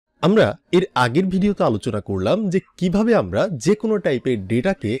আমরা এর আগের ভিডিওতে আলোচনা করলাম যে কিভাবে আমরা যে কোনো টাইপের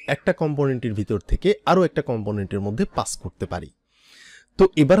ডেটাকে একটা কম্পোনেন্টের ভিতর থেকে আরো একটা কম্পোনেন্টের মধ্যে পাস করতে পারি। তো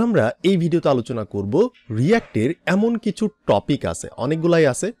এবার আমরা এই ভিডিওতে আলোচনা করব রিঅ্যাক্টের এমন কিছু টপিক আছে, অনেকগুলাই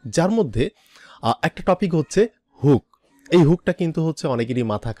আছে, যার মধ্যে একটা টপিক হচ্ছে হুক। এই হুকটা কিন্তু হচ্ছে অনেকেরই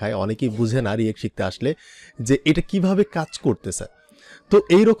মাথা খায়, অনেকেই বুঝে না রিঅ্যাক্ট শিখতে আসলে যে এটা কিভাবে কাজ করতেছে। তো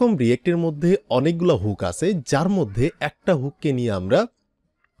এইরকম রিঅ্যাক্টের মধ্যে অনেকগুলো হুক আছে, যার মধ্যে একটা হুককে নিয়ে আমরা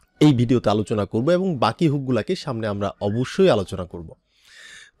এই ভিডিওতে আলোচনা করব এবং বাকি হুকগুলোকে সামনে আমরা অবশ্যই আলোচনা করব।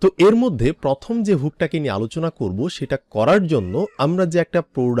 তো এর মধ্যে প্রথম যে হুকটাকে নিয়ে আলোচনা করব সেটা করার জন্য আমরা যে একটা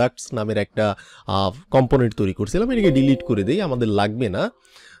প্রোডাক্টস নামের একটা কম্পোনেন্ট তৈরি করছিলাম, এটাকে ডিলিট করে দেই, আমাদের লাগবে না।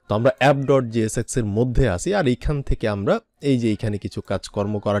 তো আমরা app.jsx এর মধ্যে আছি, আর এইখান থেকে আমরা এই যে এখানে কিছু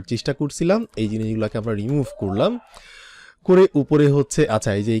কাজকর্ম করার চেষ্টা করছিলাম, এই জিনিসগুলোকে আমরা রিমুভ করলাম, করে উপরে হচ্ছে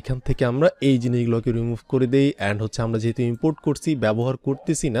আচ্ছা এই যে এইখান থেকে আমরা এই জিনিসগুলোকে রিমুভ করে দেই। অ্যান্ড হচ্ছে আমরা যেহেতু ইম্পোর্ট করছি, ব্যবহার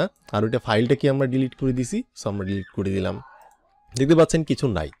করতেছি না, আর ওইটা ফাইলটাকে আমরা ডিলিট করে দিছি, সো আমরা ডিলিট করে দিলাম। দেখতে পাচ্ছেন কিছু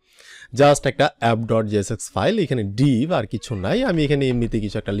নাই, জাস্ট একটা app.jsx ফাইল, এখানে ডিভ আর কিছু নাই। আমি এখানে এমনিতে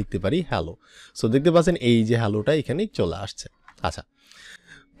কিছু একটা লিখতে পারি হ্যালো। সো দেখতে পাচ্ছেন এই যে হ্যালোটা এখানে চলে আসছে। আচ্ছা,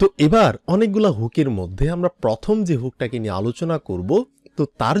 তো এবার অনেকগুলা হুকের মধ্যে আমরা প্রথম যে হুকটাকে নিয়ে আলোচনা করব, তো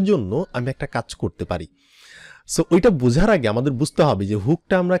তার জন্য আমি একটা কাজ করতে পারি। সো ওইটা বোঝার আগে আমাদের বুঝতে হবে যে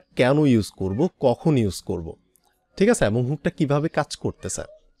হুকটা আমরা কেন ইউজ করব, কখন ইউজ করব, ঠিক আছে, এবং হুকটা কিভাবে কাজ করতেছে।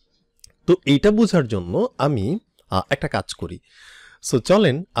 তো এইটা বোঝার জন্য আমি একটা কাজ করি। সো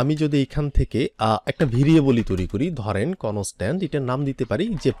চলেন আমি যদি এখান থেকে একটা ভেরিয়েবলই তৈরি করি, ধরেন কনস্ট্যান্ট, এটার নাম দিতে পারি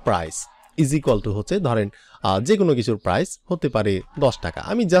যে প্রাইস ইজ ইকুয়াল টু হচ্ছে ধরেন যে কোনো কিছুর প্রাইস হতে পারে 10 টাকা।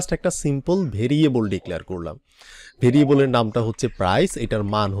 আমি জাস্ট একটা সিম্পল ভেরিয়েবল ডিক্লেয়ার করলাম, ভেরিয়েবলের নামটা হচ্ছে প্রাইস, এটার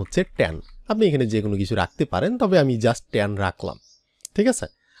মান হচ্ছে 10। আপনি এখানে যে কোনো কিছু রাখতে পারেন, তবে আমি জাস্ট 10 রাখলাম, ঠিক আছে।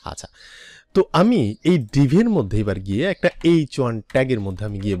 আচ্ছা, তো আমি এই ডিভের মধ্যে এবার গিয়ে একটা h1 ট্যাগের মধ্যে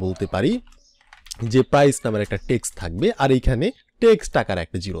আমি গিয়ে বলতে পারি যে প্রাইস নামের একটা টেক্সট থাকবে, আর এইখানে টেক্সট আকারে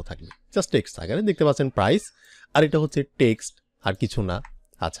একটা জিরো থাকবে, জাস্ট টেক্সট আকারে। দেখতে পাচ্ছেন প্রাইস, আর এটা হচ্ছে টেক্সট, আর কিছু না।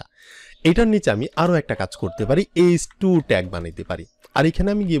 আচ্ছা, এটার নিচে আমি আরো একটা কাজ করতে পারি, h2 ট্যাগ বানাইতে পারি, আর এখানে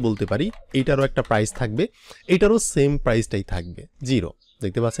আমি গিয়ে বলতে পারি এইটারও একটা প্রাইস থাকবে, এটারও সেম প্রাইসটাই থাকবে, জিরো।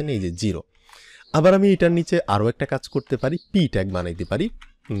 দেখতে পাচ্ছেন এই যে জিরো। আবার আমি এটার নিচে আরো একটা কাজ করতে পারি, পি ট্যাগ বানাইতে পারি,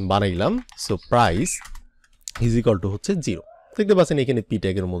 বানাইলাম। So price is equal to হচ্ছে জিরো। দেখতে পাচ্ছেন এখানে পি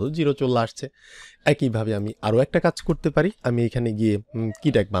ট্যাগের মতো জিরো চলে আসছে। একইভাবে আমি আরও একটা কাজ করতে পারি, আমি এখানে গিয়ে কি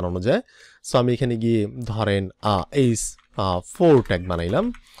ট্যাগ বানানো যায়। সো আমি এখানে গিয়ে ধরেন h4 ট্যাগ বানাইলাম।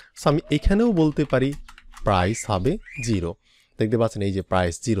 সো আমি এখানেও বলতে পারি প্রাইস হবে জিরো। দেখতে পাচ্ছেন এই যে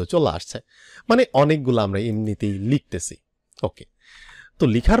প্রাইস জিরো চলে আসছে, মানে অনেকগুলো আমরা এমনিতেই লিখতেছি। ওকে, তো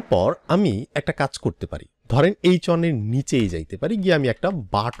লিখার পর আমি একটা কাজ করতে পারি, ধরেন এই চনের নিচেই যাইতে পারি, গিয়ে আমি একটা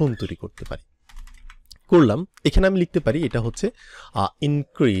বাটন তৈরি করতে পারি, করলাম। এখানে আমি লিখতে পারি এটা হচ্ছে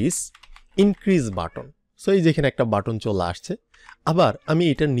ইনক্রিজ বাটন। সো এই যেখানে একটা বাটন চলে আসছে। আবার আমি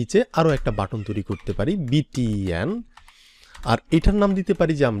এটার নিচে আরো একটা বাটন তৈরি করতে পারি, btn, আর এটার নাম দিতে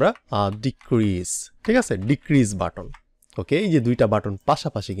পারি যে আমরা ডিক্রিজ, ঠিক আছে, ডিক্রিজ বাটন। ওকে, এই যে দুইটা বাটন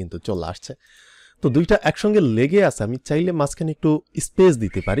পাশাপাশি কিন্তু চলে আসছে, তো দুইটা একসঙ্গে লেগে আছে। আমি চাইলে মাঝখানে একটু স্পেস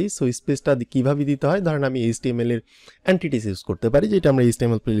দিতে পারি। সো স্পেসটা কিভাবে দিতে হয়, ধরেন আমি HTML এর এন্টিটিস ইউজ করতে পারি, যেটা আমরা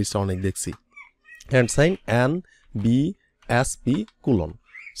HTML প্লেলিস্টে অনেক দেখছি, hand sign NBSP colon.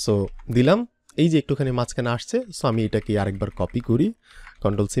 So দিলাম, এই যে একটুখানি মাঝখানে আসছে। সো আমি এটাকে আরেকবার কপি করি,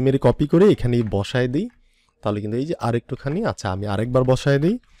 কন্ট্রোল-C মেরে কপি করে এখানে বসায় দিই, তাহলে কিন্তু এই যে আরেকটুখানি, আচ্ছা আমি আরেকবার বসায়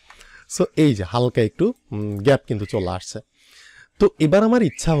দিই। সো এই যে হালকা একটু গ্যাপ কিন্তু চলে আসছে। তো এবার আমার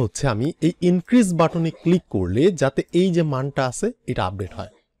ইচ্ছা হচ্ছে আমি এই ইনক্রিজ বাটনে ক্লিক করলে যাতে এই যে মানটা আছে এটা আপডেট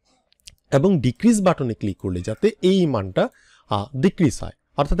হয়, এবং ডিক্রিজ বাটনে ক্লিক করলে যাতে এই মানটা ডিক্রিজ হয়,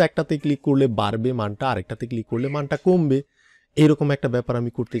 অর্থাৎ একটাতে ক্লিক করলে বাড়বে মানটা, আরেকটাতে ক্লিক করলে মানটা কমবে, এরকম একটা ব্যাপার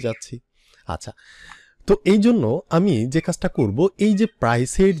আমি করতে যাচ্ছি। আচ্ছা, তো এই জন্য আমি যে কাজটা করব, এই যে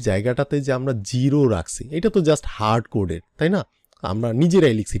প্রাইসের জায়গাটাতে যে আমরা জিরো রাখছি, এটা তো জাস্ট হার্ড কোডের, তাই না, আমরা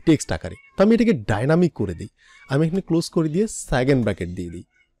নিজেরাই লিখছি টেক্সট আকারে। তো আমি এটাকে ডাইনামিক করে দিই, আমি এখানে ক্লোজ করে দিয়ে সেকেন্ড ব্র্যাকেট দিয়ে দিই,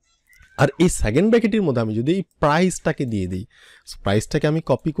 আর এই সেকেন্ড ব্র্যাকেটের মধ্যে আমি যদি এই প্রাইসটাকে দিয়ে দিই, প্রাইসটাকে আমি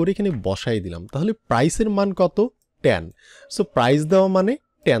কপি করে এখানে বসাই দিলাম, তাহলে প্রাইসের মান কত, 10। সো প্রাইস দেওয়া মানে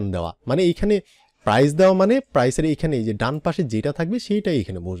 10 দেওয়া, মানে এইখানে প্রাইস দেওয়া মানে প্রাইসের এখানে এই যে ডান পাশে যেটা থাকবে সেইটাই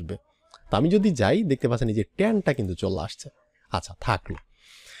এখানে বসবে। তো আমি যদি যাই, দেখতে পাচ্ছেন এই যে 10টা কিন্তু চলে আসছে। আচ্ছা, থাকলো,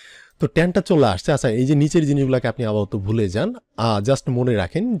 তো 10টা চলে আসছে। আচ্ছা, এই যে নিচের জিনিসগুলোকে আপনি আপাতত ভুলে যান, জাস্ট মনে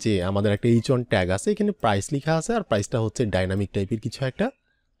রাখেন যে আমাদের একটা h1 ট্যাগ আছে, এখানে প্রাইস লেখা আছে, আর প্রাইসটা হচ্ছে ডাইনামিক টাইপের কিছু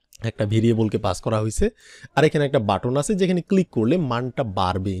একটা ভেরিয়েবলকে পাস করা হয়েছে, আর এখানে একটা বাটন আছে যেখানে ক্লিক করলে মানটা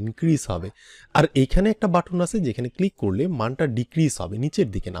বাড়বে, ইনক্রিজ হবে, আর এখানে একটা বাটন আছে যেখানে ক্লিক করলে মানটা ডিক্রিজ হবে, নিচের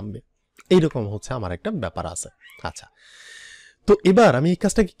দিকে নামবে। এইরকম হচ্ছে আমার একটা ব্যাপার আছে। আচ্ছা, তো তো এবার আমি এই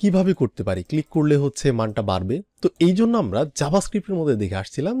কাজটাকে কিভাবে করতে পারি, ক্লিক করলে হচ্ছে মানটা বাড়বে। তো এই জন্য আমরা জাভাস্ক্রিপ্টের মধ্যে দেখে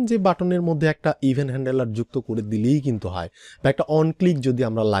আসছিলাম যে বাটনের মধ্যে একটা ইভেন্ট হ্যান্ডেলার যুক্ত করে দিলেই কিন্তু হয়, বা একটা অন ক্লিক যদি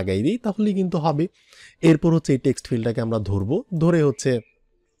আমরা লাগাই দিই তাহলেই কিন্তু হবে। এরপর হচ্ছে এই টেক্সট ফিল্ডটাকে আমরা ধরবো, ধরে হচ্ছে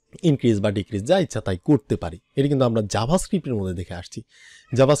ইনক্রিজ বা ডিক্রিজ যা ইচ্ছা তাই করতে পারি। এটা কিন্তু আমরা জাভাস্ক্রিপ্টের মধ্যে দেখে আসছি,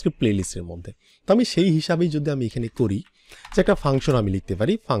 জাভাস্ক্রিপ্ট প্লেলিস্টের মধ্যে। তো আমি সেই হিসাবেই যদি আমি এখানে করি যে একটা ফাংশন আমি লিখতে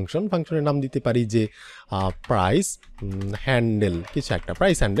পারি, ফাংশনের নাম দিতে পারি যে প্রাইস হ্যান্ডেল, কিছু একটা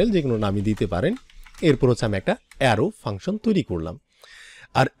প্রাইস হ্যান্ডেল, যে কোনো নামই দিতে পারেন। এরপর হচ্ছে আমি একটা অ্যারো ফাংশন তৈরি করলাম।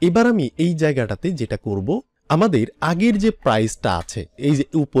 আর এবার আমি এই জায়গাটাতে যেটা করব, আমাদের আগের যে প্রাইসটা আছে, এই যে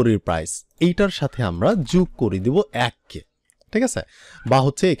উপরের প্রাইস, এইটার সাথে আমরা যোগ করে দেব 1কে, ঠিক আছে? বা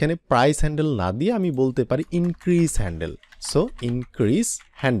হচ্ছে এখানে প্রাইস হ্যান্ডেল না দিয়ে আমি বলতে পারি increase handle. So increase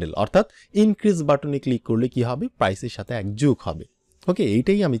handle, অর্থাৎ ইনক্রিজ বাটনে ক্লিক করলে কি হবে, প্রাইসের সাথে 1 যোগ হবে। ওকে,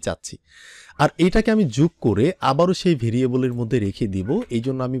 এইটাই আমি চাচ্ছি। আর এটাকে আমি যোগ করে আবারও সেই ভেরিয়েবলের মধ্যে রেখে দিব। এই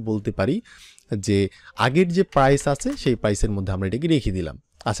জন্য আমি বলতে পারি যে আগের যে প্রাইস আছে সেই প্রাইসের মধ্যে আমরা এটাকে রেখে দিলাম।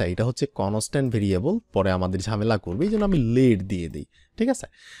 আচ্ছা, এটা হচ্ছে কনস্ট্যান্ট ভেরিয়েবল, পরে আমাদের ঝামেলা করবে, এই জন্য আমি লেট দিয়ে দিই, ঠিক আছে?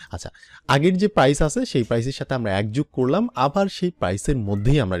 আচ্ছা, আগের যে প্রাইস আছে সেই প্রাইসের সাথে আমরা 1 যোগ করলাম, আবার সেই প্রাইসের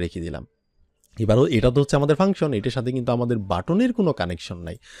মধ্যেই আমরা রেখে দিলাম। এবারও এটা তো হচ্ছে আমাদের ফাংশন, এটার সাথে কিন্তু আমাদের বাটনের কোনো কানেকশন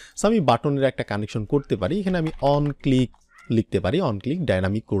নাই। সো আমি বাটনের একটা কানেকশন করতে পারি। এখানে আমি অন ক্লিক লিখতে পারি, অন ক্লিক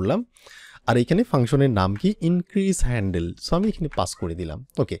ডাইনামিক করলাম। আর এখানে ফাংশনের নাম কি, ইনক্রিজ হ্যান্ডেল। সো আমি এখানে পাস করে দিলাম।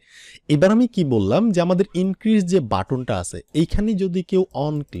 ওকে, এবার আমি কি বললাম যে আমাদের ইনক্রিজ যে বাটনটা আছে এইখানে যদি কেউ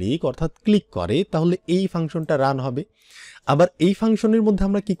অন ক্লিক অর্থাৎ ক্লিক করে তাহলে এই ফাংশনটা রান হবে। আবার এই ফাংশনের মধ্যে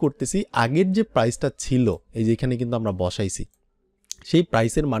আমরা কি করতেছি, আগের যে প্রাইসটা ছিল এই যে এখানে কিন্তু আমরা বসাইছি, সেই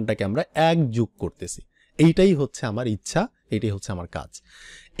প্রাইসের মানটাকে আমরা 1 যোগ করতেছি। এইটাই হচ্ছে আমার ইচ্ছা, এটাই হচ্ছে আমার কাজ।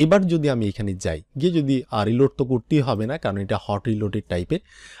 এবার যদি আমি এখানে যাই, গিয়ে যদি রিলোড তো করতেই হবে না কারণ এটা হট রিলোডেড টাইপের,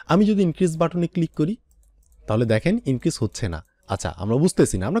 আমি যদি ইনক্রিজ বাটনে ক্লিক করি তাহলে দেখেন ইনক্রিজ হচ্ছে না। আচ্ছা, আমরা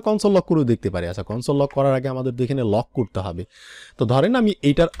বুঝতেছি না, আমরা কনসোল লক করেও দেখতে পারি। আচ্ছা, কনসোল লক করার আগে আমাদের তো এখানে লক করতে হবে। তো ধরেন আমি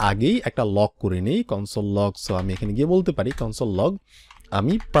এইটার আগেই একটা লক করে নেই, কনসোল লক। সো আমি এখানে গিয়ে বলতে পারি কনসোল লক,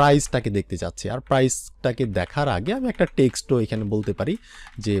 আমি প্রাইসটাকে দেখতে চাচ্ছি। আর প্রাইসটাকে দেখার আগে আমি একটা টেক্সটও এখানে বলতে পারি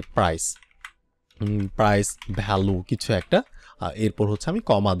যে প্রাইস ভ্যালু কিছু একটা, এরপর হচ্ছে আমি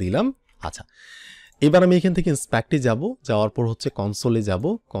কমা দিলাম। আচ্ছা, এবার আমি এখান থেকে ইন্সপেক্টে যাব, যাওয়ার পর হচ্ছে কনসোলে যাব,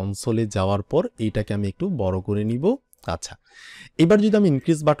 কনসোলে যাওয়ার পর এইটাকে আমি একটু বড় করে নিব। আচ্ছা, এবার যদি আমি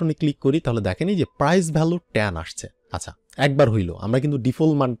ইনক্রিজ বাটনে ক্লিক করি তাহলে দেখেন এই যে প্রাইস ভ্যালু 10 আসছে। আচ্ছা, একবার হইলো, আমরা কিন্তু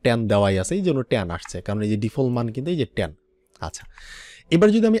ডিফল্ট মান 10 দেওয়াই আছে, এই জন্য 10 আসছে, কারণ এই যে ডিফল্ট মান কিন্তু এই যে 10। আচ্ছা, এবার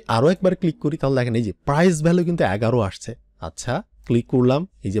যদি আমি আরও একবার ক্লিক করি তাহলে দেখেন এই যে প্রাইস ভ্যালু কিন্তু 11 আসছে। আচ্ছা, ক্লিক করলাম,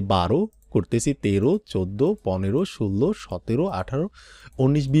 এই যে 12 করতেছি, 13, 14, 15, 16, 17, 18,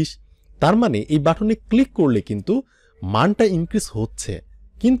 19, 20। তার মানে এই বাটনে ক্লিক করলে কিন্তু মানটা ইনক্রিজ হচ্ছে,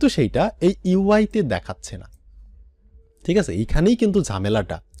 কিন্তু সেইটা এই ইউআইতে দেখাচ্ছে না। ঠিক আছে, এইখানেই কিন্তু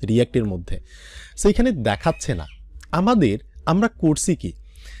ঝামেলাটা রিঅ্যাক্টের মধ্যে। সেইখানে দেখাচ্ছে না। আমরা করছি কি,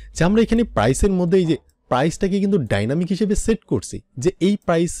 যে আমরা এখানে প্রাইসের মধ্যে এই যে প্রাইসটাকে কিন্তু ডাইনামিক হিসেবে সেট করছি, যে এই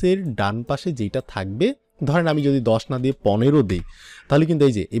প্রাইসের ডান পাশে যেটা থাকবে, ধরেন আমি যদি 10 না দিয়ে 15 দিই তাহলে কিন্তু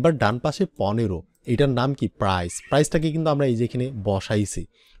এই যে এবার ডান পাশে 15, এটার নাম কি প্রাইসটাকে কিন্তু আমরা এই যে এখানে বসাইছি,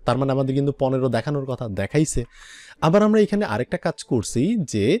 তার মানে আমাদের কিন্তু 15 দেখানোর কথা দেখাইছে। আবার আমরা এখানে আরেকটা কাজ করছি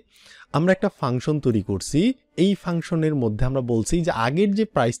যে আমরা একটা ফাংশন তৈরি করছি, এই ফাংশনের মধ্যে আমরা বলছি যে আগের যে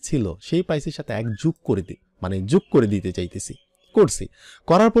প্রাইস ছিল সেই প্রাইসের সাথে 1 যোগ করে দিই, মানে যোগ করে দিতে চাইতেছি,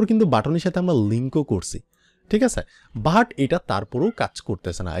 করার পর কিন্তু বাটনের সাথে আমরা লিঙ্কও করছি, ঠিক আছে? বাট এটা তারপরেও কাজ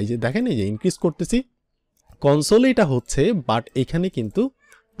করতেছে না। এই যে দেখেন, এই যে ইনক্রিজ করতেছি কনসোলে এটা হচ্ছে, বাট এখানে কিন্তু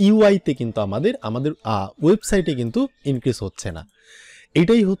ইউআইতে কিন্তু আমাদের ওয়েবসাইটে কিন্তু ইনক্রিজ হচ্ছে না।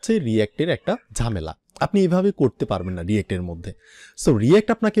 এটাই হচ্ছে রিঅ্যাক্টের একটা ঝামেলা। আপনি এভাবে করতে পারবেন না রিঅ্যাক্টের মধ্যে। সো রিঅ্যাক্ট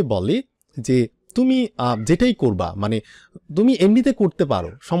আপনাকে বলে যে তুমি যেটাই করবা, মানে তুমি এমনিতে করতে পারো,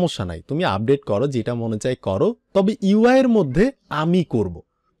 সমস্যা নাই, তুমি আপডেট করো, যেটা মনে চায় করো, তবে ইউআই এর মধ্যে আমি করব,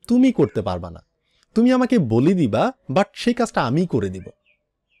 তুমি করতে পারবা না। তুমি আমাকে বলে দিবা, বাট সেই কাজটা আমি করে দিব।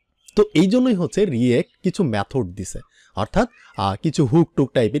 তো এই জন্যই হচ্ছে রিঅ্যাক্ট কিছু মেথড দিছে, অর্থাৎ কিছু হুক টুক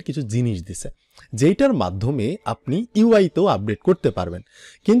টাইপের কিছু জিনিস দিছে, যেটার মাধ্যমে আপনি ইউআইতেও আপডেট করতে পারবেন।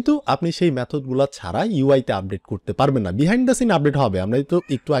 কিন্তু আপনি সেই মেথডগুলো ছাড়া ইউআইতে আপডেট করতে পারবেন না। বিহাইন্ড দ্য সিন আপডেট হবে, আমরা তো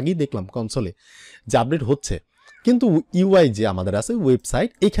একটু আগেই দেখলাম কনসোলে যে আপডেট হচ্ছে, কিন্তু ইউআই যে আমাদের আছে ওয়েবসাইট,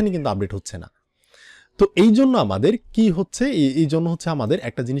 এখানে কিন্তু আপডেট হচ্ছে না। তো এই জন্য আমাদের কি হচ্ছে, এই জন্য হচ্ছে আমাদের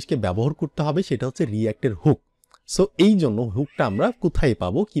একটা জিনিসকে ব্যবহার করতে হবে, সেটা হচ্ছে রিঅ্যাক্টের হুক। সো এই জন্য হুকটা আমরা কোথায়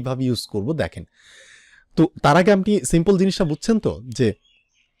পাবো, কিভাবে ইউজ করব দেখেন। তো তার আগে আপনি সিম্পল জিনিসটা বুঝছেন তো, যে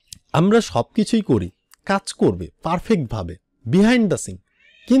আমরা সব কিছুই করি, কাজ করবে পারফেক্টভাবে বিহাইন্ড দ্য সিন,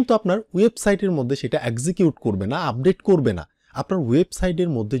 কিন্তু আপনার ওয়েবসাইটের মধ্যে সেটা এক্সিকিউট করবে না, আপডেট করবে না। আপনার ওয়েবসাইটের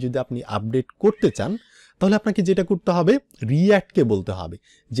মধ্যে যদি আপনি আপডেট করতে চান তাহলে আপনাকে যেটা করতে হবে রিঅ্যাক্টকে বলতে হবে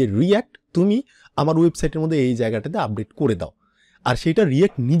যে রিঅ্যাক্ট তুমি আমার ওয়েবসাইটের মধ্যে এই জায়গাটাতে আপডেট করে দাও, আর সেটা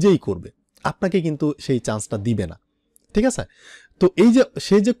রিঅ্যাক্ট নিজেই করবে, আপনাকে কিন্তু সেই চান্সটা দিবে না। ঠিক আছে? তো এই যে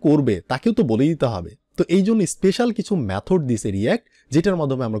সে যে করবে তাকেও তো বলে দিতে হবে। তো এই জন্য স্পেশাল কিছু মেথড দিছে রিঅ্যাক্ট, যেটার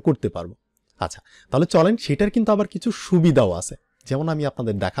মাধ্যমে আমরা করতে পারবো। আচ্ছা, তাহলে চলেন সেটার কিন্তু আবার কিছু সুবিধাও আছে, যেমন আমি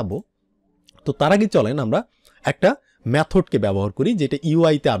আপনাদের দেখাবো। তো তার আগে চলেন আমরা একটা মেথডকে ব্যবহার করি যেটা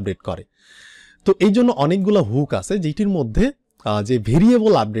ইউআইতে আপডেট করে। তো এই জন্য অনেকগুলো হুক আছে, যেটির মধ্যে যে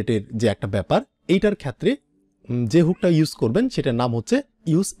ভেরিয়েবল আপডেটের যে একটা ব্যাপার, এইটার ক্ষেত্রে যে হুকটা ইউজ করবেন সেটার নাম হচ্ছে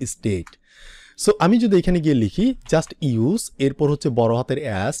ইউজ স্টেট। সো আমি যদি এখানে গিয়ে লিখি জাস্ট ইউজ, এরপর হচ্ছে বড় হাতের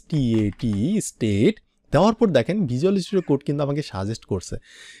STAT স্টেট দেওয়ার পর দেখেন ভিজুয়াল স্টুডিও কোড কিন্তু আমাকে সাজেস্ট করছে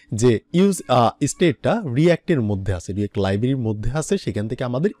যে ইউজ স্টেটটা রিঅ্যাক্টের মধ্যে আছে, রিঅ্যাক্ট লাইব্রেরির মধ্যে আছে, সেখান থেকে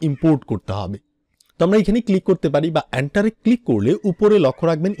আমাদের ইম্পোর্ট করতে হবে। তো আমরা এখানে ক্লিক করতে পারি বা এন্টারে ক্লিক করলে উপরে লক্ষ্য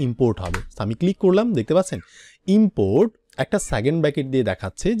রাখবেন ইম্পোর্ট হবে। আমি ক্লিক করলাম, দেখতে পাচ্ছেন ইম্পোর্ট একটা সেকেন্ড ব্র্যাকেট দিয়ে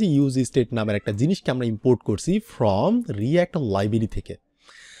দেখাচ্ছে যে ইউজ স্টেট নামের একটা জিনিসকে আমরা ইম্পোর্ট করছি ফ্রম রিঅ্যাক্ট লাইব্রেরি থেকে।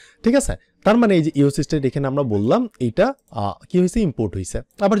 ঠিক আছে? তার মানে এই যে ইউজ স্টেট এখানে আমরা বললাম এটা কি হয়েছে, ইম্পোর্ট হয়েছে।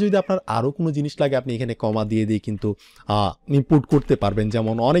 আবার যদি আপনার আরও কোনো জিনিস লাগে আপনি এখানে কমা দিয়ে দিয়ে কিন্তু ইম্পোর্ট করতে পারবেন,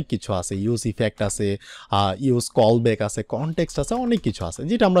 যেমন অনেক কিছু আছে, ইউজ ইফেক্ট আছে, ইউজ কলব্যাক আছে, কনটেক্সট আছে, অনেক কিছু আছে,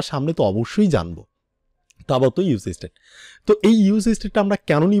 যেটা আমরা সামনে তো অবশ্যই জানবো। তো আবার তো ইউজ স্টেট, তো এই ইউজ স্টেটটা আমরা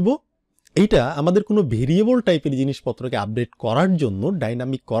কেন নিব? এইটা আমাদের কোনো ভেরিয়েবল টাইপের জিনিসপত্রকে আপডেট করার জন্য,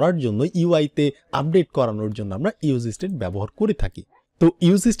 ডাইনামিক করার জন্য, ইউআইতে আপডেট করানোর জন্য আমরা ইউজ স্টেট ব্যবহার করে থাকি। তো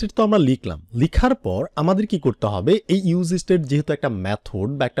ইউজ স্টেট তো আমরা লিখলাম, লিখার পর আমাদের কি করতে হবে, এই ইউজ স্টেট যেহেতু একটা মেথড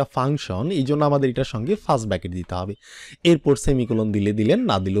বা একটা ফাংশন, এই জন্য আমাদের এটার সঙ্গে ফার্স্ট ব্র্যাকেট দিতে হবে, এরপর সেমিকোলন দিলেন,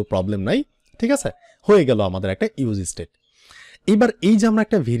 না দিলেও প্রবলেম নাই। ঠিক আছে? হয়ে গেল আমাদের একটা ইউজ স্টেট। এবার এই যে আমরা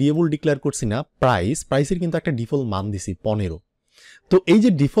একটা ভেরিয়েবল ডিক্লেয়ার করছি না, প্রাইসের কিন্তু একটা ডিফল্ট মান দিছি 15। তো এই যে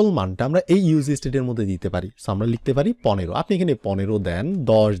ডিফল্ট মানটা আমরা এই ইউজ স্টেটের মধ্যে দিতে পারি। সো আমরা লিখতে পারি 15। আপনি এখানে 15 দেন,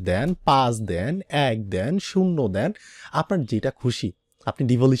 10 দেন, 5 দেন, 1 দেন, 0 দেন, আপনার যেটা খুশি আপনি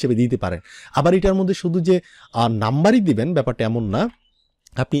ডিফল্ট হিসেবে দিতে পারেন। আবার এটার মধ্যে শুধু যে নাম্বারই দিবেন ব্যাপারটা এমন না,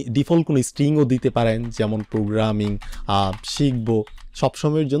 আপনি ডিফল্ট কোনো স্ট্রিংও দিতে পারেন, যেমন প্রোগ্রামিং শিখবো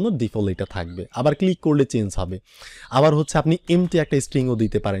সবসময়ের জন্য ডিফল্ট এটা থাকবে, আবার ক্লিক করলে চেঞ্জ হবে। আবার হচ্ছে আপনি এমটি একটা স্ট্রিংও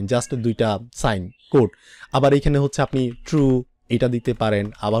দিতে পারেন, জাস্ট দুইটা সাইন কোড। আবার এখানে হচ্ছে আপনি ট্রু এটা দিতে পারেন,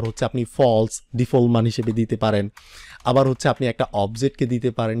 আবার হচ্ছে আপনি ফলস ডিফল্ট মান হিসেবে দিতে পারেন, আবার হচ্ছে আপনি একটা অবজেক্টকে দিতে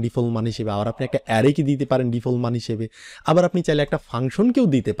পারেন ডিফল্ট মান হিসেবে, আবার আপনি একটা অ্যারেকে দিতে পারেন ডিফল্ট মান হিসেবে, আবার আপনি চাইলে একটা ফাংশনকেও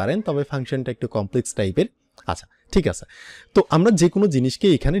দিতে পারেন, তবে ফাংশনটা একটু কমপ্লেক্স টাইপের। আচ্ছা, ঠিক আছে। তো আমরা যে কোনো জিনিসকে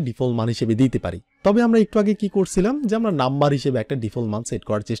এখানে ডিফল্ট মান হিসেবে দিতে পারি। তবে আমরা একটু আগে কি করছিলাম, যে আমরা নাম্বার হিসেবে একটা ডিফল্ট মান সেট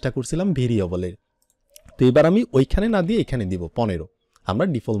করার চেষ্টা করছিলাম ভেরিয়েবলের। তো এবার আমি ওইখানে না দিয়ে এখানে দিব 15, আমরা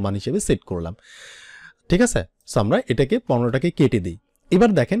ডিফল্ট মান হিসেবে সেট করলাম। ঠিক আছে? সো আমরা এটাকে 15টাকে কেটে দিই। এবার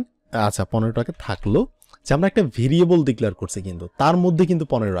দেখেন, আচ্ছা 15টাকে থাকলো, যে আমরা একটা ভেরিয়েবল ডিক্লেয়ার করছি কিন্তু তার মধ্যে কিন্তু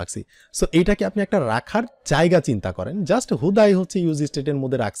 15 রাখছি। সো এইটাকে আপনি একটা রাখার জায়গা চিন্তা করেন, জাস্ট হুদাই হচ্ছে ইউজ স্টেটের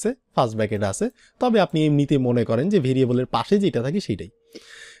মধ্যে রাখছে, ফার্স্ট ব্র্যাকেট আছে, তবে আপনি এমনিতে মনে করেন যে ভেরিয়েবলের পাশে যেটা থাকে সেটাই।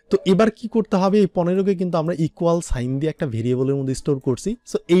 তো এবার কি করতে হবে, এই 15কে কিন্তু আমরা ইকুয়াল সাইন দিয়ে একটা ভেরিয়েবলের মধ্যে স্টোর করছি।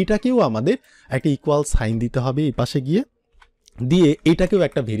 সো এইটাকেও আমাদের একটা ইকুয়াল সাইন দিতে হবে এই পাশে গিয়ে, দিয়ে এটাকেও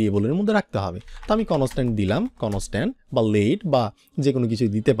একটা ভেরিয়েবলের মধ্যে রাখতে হবে। তো আমি কনস্ট্যান্ট দিলাম, কনস্ট্যান্ট বা লেট বা যে কোনো কিছু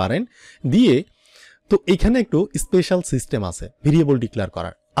দিতে পারেন দিয়ে। তো এখানে একটু স্পেশাল সিস্টেম আছে ভেরিয়েবল ডিক্লেয়ার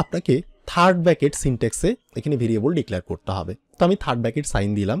করার। আপনাকে থার্ড ব্র্যাকেট সিনট্যাক্সে এখানে ভেরিয়েবল ডিক্লেয়ার করতে হবে। তো আমি থার্ড ব্র্যাকেট সাইন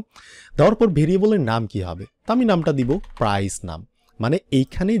দিলাম, দেওয়ার পর ভেরিয়েবলের নাম কি হবে, তো আমি নামটা দিব প্রাইস নাম। মানে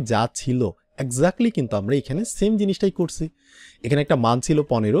এইখানে যা ছিল এক্স্যাক্টলি কিন্তু আমরা এখানে সেম জিনিসটাই করছি। এখানে একটা মান ছিল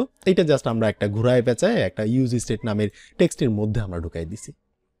 15, এইটা জাস্ট আমরা একটা ঘুরায় পেঁচায় একটা ইউজ স্টেট নামের টেক্সটের মধ্যে আমরা ঢুকাই দিছি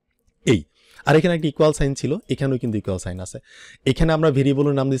এই। আর এখানে একটা ইকুয়াল সাইন ছিল, এখানেও কিন্তু ইকুয়াল সাইন আছে। এখানে আমরা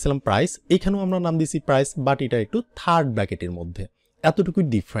ভেরিয়েবলের নাম দিয়েছিলাম প্রাইস, এখানেও আমরা নাম দিয়েছি প্রাইস, বাট এটা একটু থার্ড ব্র্যাকেটের মধ্যে, এতটুকুই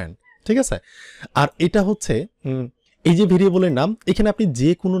ডিফারেন্ট। ঠিক আছে? আর এটা হচ্ছে এই যে ভেরিয়েবলের নাম, এখানে আপনি যে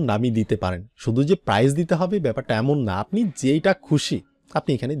কোনো নামই দিতে পারেন, শুধু যে প্রাইস দিতে হবে ব্যাপারটা এমন না, আপনি যেটা খুশি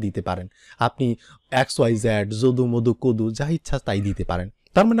আপনি এখানে দিতে পারেন। আপনি XYZ যদু মধু কদু যা ইচ্ছা তাই দিতে পারেন।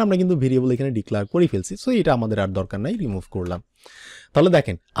 তার মানে আমরা কিন্তু ভেরিয়েবল এখানে ডিক্লেয়ার করে ফেলছি। সো এটা আমাদের আর দরকার নাই, রিমুভ করলাম। তাহলে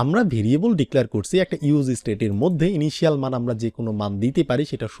দেখেন আমরা ভেরিয়েবল ডিক্লেয়ার করছি একটা ইউজ স্টেটের মধ্যে, ইনিশিয়াল মান আমরা যে কোনো মান দিতে পারি,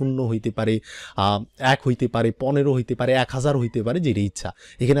 সেটা 0 হইতে পারে, 1 হইতে পারে, 15 হইতে পারে, 1000 হইতে পারে, যেটা ইচ্ছা।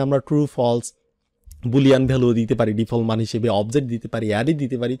 এখানে আমরা ট্রু ফলস বুলিয়ান ভ্যালু দিতে পারি ডিফল্ট মান হিসেবে, অবজেক্ট দিতে পারি, অ্যারে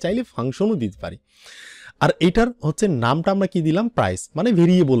দিতে পারি, চাইলে ফাংশনও দিতে পারি। আর এটার হচ্ছে নামটা আমরা কি দিলাম, প্রাইস, মানে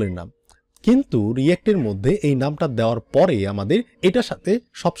ভেরিয়েবলের নাম। কিন্তু রিঅ্যাক্টের মধ্যে এই নামটা দেওয়ার পরে আমাদের এটার সাথে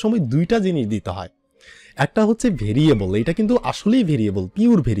সবসময় দুইটা জিনিস দিতে হয়। একটা হচ্ছে ভেরিয়েবল, এটা কিন্তু আসলেই ভেরিয়েবল,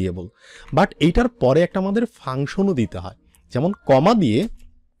 পিওর ভেরিয়েবল, বাট এইটার পরে একটা আমাদের ফাংশনও দিতে হয়। যেমন কমা দিয়ে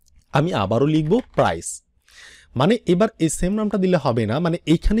আমি আবারও লিখব প্রাইস, মানে এবার এই সেম নামটা দিলে হবে না, মানে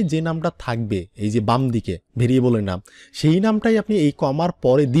এইখানে যে নামটা থাকবে এই যে বাম দিকে ভেরিয়েবলের নাম, সেই নামটাই আপনি এই কমার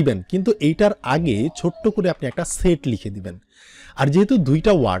পরে দিবেন, কিন্তু এইটার আগে ছোট্ট করে আপনি একটা সেট লিখে দিবেন। আর যেহেতু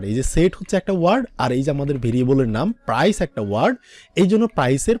দুইটা ওয়ার্ড, এই যে সেট হচ্ছে একটা ওয়ার্ড আর এই যে আমাদের ভেরিয়েবলের নাম প্রাইস একটা ওয়ার্ড, এই জন্য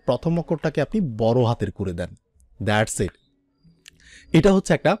প্রাইসের প্রথম অক্ষরটাকে আপনি বড় হাতের করে দেন। That's it. এটা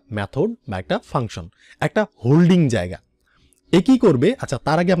হচ্ছে একটা মেথড বা একটা ফাংশন, একটা হোল্ডিং জায়গা। এ কি করবে, আচ্ছা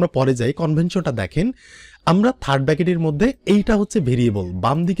তার আগে আমরা পরে যাই, কনভেনশনটা দেখেন। আমরা থার্ড ব্র্যাকেটের মধ্যে এইটা হচ্ছে ভেরিয়েবল,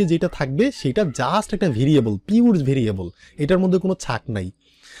 বাম দিকে যেটা থাকবে সেটা জাস্ট একটা ভেরিয়েবল, পিওর ভেরিয়েবল, এটার মধ্যে কোনো ছাক নাই।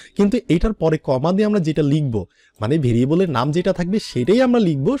 কিন্তু এটার পরে কমা দিয়ে আমরা যেটা লিখব, মানে ভেরিয়েবলের নাম যেটা থাকবে সেটাই আমরা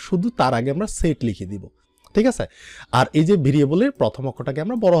লিখব, শুধু তার আগে আমরা সেট লিখে দিব, ঠিক আছে। আর এই যে ভেরিয়েবলের প্রথম অক্ষরটাকে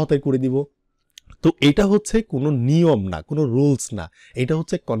আমরা বড় হাতে করে দিব। তো এটা হচ্ছে কোনো নিয়ম না, কোনো রুলস না, এটা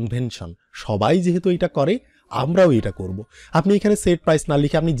হচ্ছে কনভেনশন। সবাই যেহেতু এটা করে, আমরাও এটা করব। আপনি এখানে সেট প্রাইস না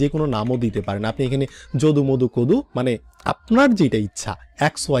লিখে আপনি যে কোনো নামও দিতে পারেন। আপনি এখানে যদু মধু কদু, মানে আপনার যেটা ইচ্ছা,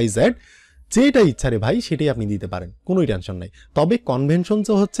 XYZ যেটা ইচ্ছা রে ভাই সেটাই আপনি দিতে পারেন, কোনোই টেনশন নাই। তবে কনভেনশন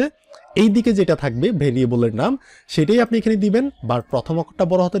হচ্ছে এই দিকে যেটা থাকবে ভেরিয়েবলের নাম সেটাই আপনি এখানে দিবেন, বা প্রথম অক্ষরটা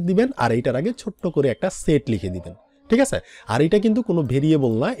বড় হাতের দিবেন, আর এইটার আগে ছোট্ট করে একটা সেট লিখে দিবেন, ঠিক আছে। আর এটা কিন্তু কোনো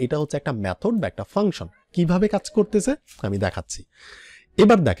ভেরিয়েবল না, এটা হচ্ছে একটা মেথড বা একটা ফাংশন। কিভাবে কাজ করতেছে আমি দেখাচ্ছি।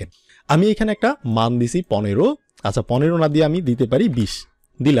 এবার দেখেন, আমি এখানে একটা মান দিছি 15, আচ্ছা 15 না দিয়ে আমি দিতে পারি 20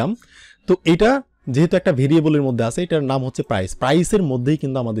 দিলাম। তো এটা যেহেতু একটা ভেরিয়েবলের মধ্যে আছে, এটার নাম হচ্ছে প্রাইস, প্রাইসের মধ্যেই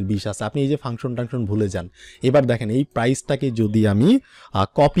কিন্তু আমাদের 20 আছে। আপনি এই যে ফাংশন টাংশন ভুলে যান। এবার দেখেন এই প্রাইসটাকে যদি আমি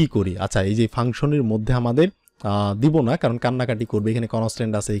কপি করি, আচ্ছা এই যে ফাংশনের মধ্যে আমাদের দিব না, কারণ কান্নাকাটি করবে, এখানে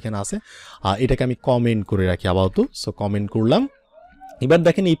কনস্ট্যান্ট আছে, এখানে আছে, এটাকে আমি কমেন্ট করে রাখি আপাতত। সো কমেন্ট করলাম। এবার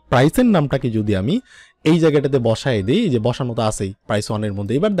দেখেন এই প্রাইসের নামটাকে যদি আমি এই জায়গাটাতে বসায় দিই, যে বসানো তো আছেই প্রাইস 1 এর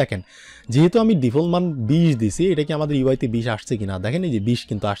মধ্যে। এবার দেখেন যেহেতু আমি ডিফল্ট মান 20 দিছি, এটা কি আমাদের ইউআইতে 20 আসছে কিনা দেখেন, এই যে 20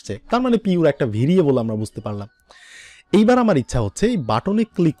 কিন্তু আসছে, তার মানে পিওর একটা ভেরিয়েবল আমরা বুঝতে পারলাম। এইবার আমার ইচ্ছা হচ্ছে এই বাটনে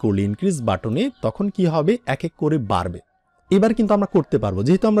ক্লিক করলে, ইনক্রিজ বাটনে, তখন কি হবে এক এক করে বাড়বে। এবার কিন্তু আমরা করতে পারবো,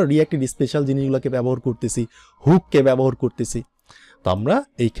 যেহেতু আমরা রিঅ্যাক্টের স্পেশাল জিনিসগুলোকে ব্যবহার করতেছি, হুককে ব্যবহার করতেছি। তো আমরা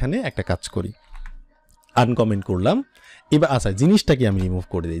এইখানে একটা কাজ করি, আনকমেন্ট করলাম। এবার আচ্ছা জিনিসটাকে আমি রিমুভ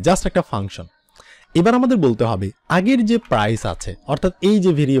করে দিই, জাস্ট একটা ফাংশন। এবার আমাদের বলতে হবে আগের যে প্রাইস আছে, অর্থাৎ এই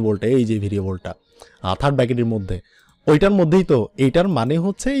যে ভেরিয়েবলটা থার্ড ব্র্যাকেটের মধ্যে, ওইটার মধ্যেই তো এইটার মানে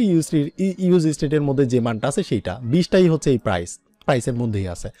হচ্ছে ইউজ স্টেটের মধ্যে যে মানটা আছে সেইটা 20টাই হচ্ছে এই প্রাইসের মধ্যেই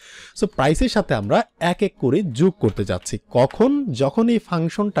আছে। সো প্রাইসের সাথে আমরা এক এক করে যোগ করতে যাচ্ছি। কখন? যখন এই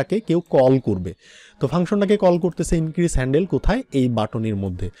ফাংশনটাকে কেউ কল করবে। তো ফাংশনটাকে কল করতেছে ইনক্রিজ হ্যান্ডেল কোথায়? এই বাটনের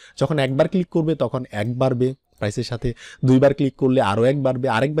মধ্যে। যখন একবার ক্লিক করবে তখন 1 বাড়বে প্রাইসের সাথে, 2বার ক্লিক করলে আরও 1 বাড়বে,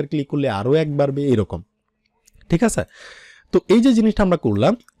 আরেকবার ক্লিক করলে আরও 1 বাড়বে, এরকম, ঠিক আছে। তো এই যে জিনিসটা আমরা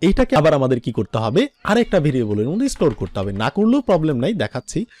করলাম, এইটাকে আবার আমাদের কি করতে হবে, আরেকটা ভেরিয়েবলের মধ্যে স্টোর করতে হবে। না করলেও প্রবলেম নাই,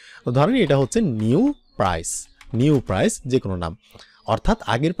 দেখাচ্ছি। ধরেন এটা হচ্ছে নিউ প্রাইস, যে কোনো নাম, অর্থাৎ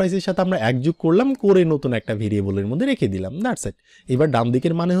আগের প্রাইসের সাথে আমরা 1 যোগ করলাম, করে নতুন একটা ভেরিয়েবলের মধ্যে রেখে দিলাম, দ্যাটস ইট। এবার ডান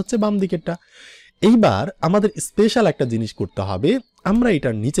দিকের মানে হচ্ছে বাম দিকেরটা। এইবার আমাদের স্পেশাল একটা জিনিস করতে হবে, আমরা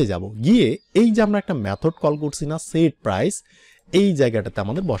এটার নিচে যাব, গিয়ে এই যে আমরা একটা মেথড কল করছি না সেট প্রাইস, এই জায়গাটাতে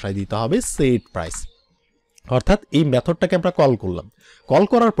আমাদের বসাই দিতে হবে সেট প্রাইস। অর্থাৎ এই মেথডটাকে আমরা কল করলাম, কল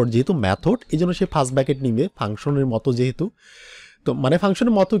করার পর যেহেতু মেথড, এই জন্য সে ফার্স্ট ব্র্যাকেট নিবে ফাংশনের মতো, যেহেতু তো মানে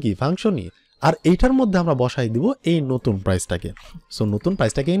ফাংশনের মতো কি ফাংশনই, আর এইটার মধ্যে আমরা বসাই দিব এই নতুন প্রাইসটাকে। সো নতুন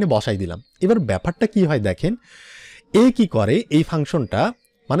প্রাইসটাকে এনে বসাই দিলাম। এবার ব্যাপারটা কি হয় দেখেন, এ কি করে এই ফাংশনটা,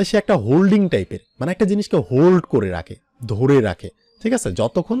 মানে সে একটা হোল্ডিং টাইপের, মানে একটা জিনিসকে হোল্ড করে রাখে, ধরে রাখে, ঠিক আছে,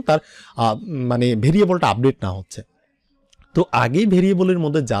 যতক্ষণ তার মানে ভেরিয়েবলটা আপডেট না হচ্ছে। তো আগে ভেরিয়েবলের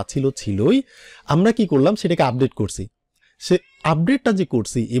মধ্যে যা ছিলই, আমরা কি করলাম সেটাকে আপডেট করছি। সে আপডেটটা যে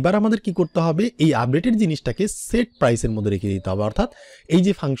করছি, এবার আমাদের কি করতে হবে, এই আপডেটের জিনিসটাকে সেট প্রাইসের মধ্যে রেখে দিতে হবে, অর্থাৎ এই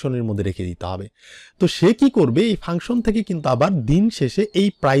যে ফাংশনের মধ্যে রেখে দিতে হবে। তো সে কি করবে, এই ফাংশন থেকে কিন্তু আবার দিন শেষে এই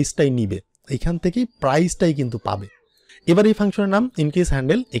প্রাইসটাই নিবে, এখান থেকেই প্রাইসটাই কিন্তু পাবে। এবার এই ফাংশনের নাম ইনক্রিজ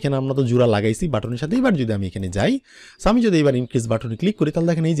হ্যান্ডেল, এখানে আমরা তো জোড়া লাগাইছি বাটনের সাথে। এবার যদি আমি এখানে যাই, আমি যদি এবার ইনক্রিজ বাটনে ক্লিক করি, তাহলে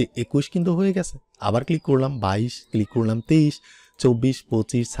দেখেন এই যে 21 কিন্তু হয়ে গেছে। আবার ক্লিক করলাম 22, ক্লিক করলাম 23, 24,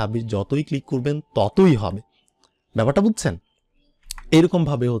 25, 26, যতই ক্লিক করবেন ততই হবে। ব্যাপারটা বুঝছেন?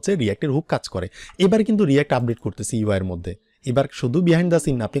 এরকমভাবে হচ্ছে রিঅ্যাক্টের হুক কাজ করে। এবার কিন্তু রিঅ্যাক্ট আপডেট করতেছি ইউআই এর মধ্যে। এবার শুধু বিহাইন্ড দ্য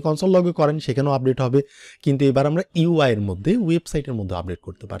সিন আপনি কনসোল লগে করেন, সেখানেও আপডেট হবে, কিন্তু এবার আমরা ইউআই এর মধ্যে, ওয়েবসাইটের মধ্যে আপডেট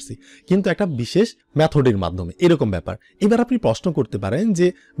করতে পারছি, কিন্তু একটা বিশেষ মেথডের মাধ্যমে, এরকম ব্যাপার। এবার আপনি প্রশ্ন করতে পারেন যে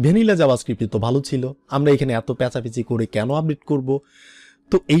ভ্যানিলা জাভাস্ক্রিপ্ট তো ভালো ছিল, আমরা এখানে এত প্যাচাপেচি করে কেন আপডেট করব?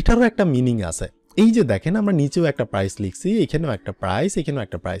 তো এইটারও একটা মিনিং আছে। এই যে দেখেন আমরা নিচেও একটা প্রাইস লিখছি, এখানেও একটা প্রাইস, এখানেও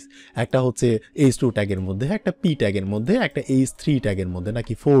একটা প্রাইস, একটা হচ্ছে H2 ট্যাগের মধ্যে, একটা P ট্যাগের মধ্যে, একটা H3 ট্যাগের মধ্যে,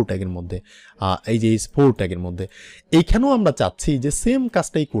 নাকি 4 ট্যাগের মধ্যে, এই যে H4 ট্যাগের মধ্যে। এইখানেও আমরা চাচ্ছি যে সেম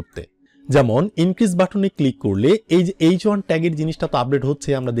কাজটাই করতে, যেমন ইনক্রিজ বাটনে ক্লিক করলে এই যে H1 ট্যাগের জিনিসটা তো আপডেট হচ্ছে,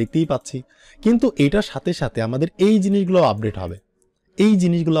 আমরা দেখতেই পাচ্ছি, কিন্তু এটার সাথে সাথে আমাদের এই জিনিসগুলো আপডেট হবে, এই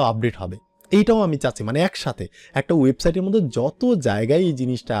জিনিসগুলো আপডেট হবে। এইটাও আমি চাচ্ছি, মানে একসাথে একটা ওয়েবসাইটের মধ্যে যত জায়গায় এই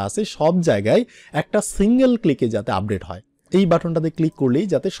জিনিসটা আছে সব জায়গায় একটা সিঙ্গেল ক্লিকে যাতে আপডেট হয়, এই বাটনটাতে ক্লিক করলেই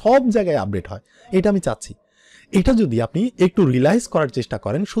যাতে সব জায়গায় আপডেট হয়, এটা আমি চাচ্ছি। এটা যদি আপনি একটু রিলাইজ করার চেষ্টা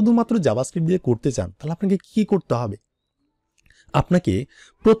করেন, শুধুমাত্র জাভাস্ক্রিপ্ট দিয়ে করতে চান, তাহলে আপনাকে কি করতে হবে? আপনাকে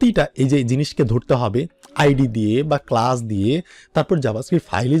প্রতিটা এই যে জিনিসকে ধরতে হবে আইডি দিয়ে বা ক্লাস দিয়ে, তারপর জাভাস্ক্রিপ্ট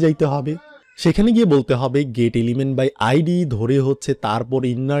ফাইলে যাইতে হবে, সেখানে গিয়ে বলতে হবে গেট এলিমেন্ট বাই আইডি, ধরে হচ্ছে তারপর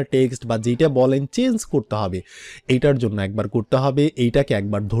ইনার টেক্সট বা যেটা বলেন চেঞ্জ করতে হবে, এইটার জন্য একবার করতে হবে, এইটাকে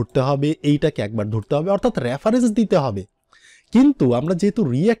একবার ধরতে হবে, এইটাকে একবার ধরতে হবে, অর্থাৎ রেফারেন্স দিতে হবে। কিন্তু আমরা যেহেতু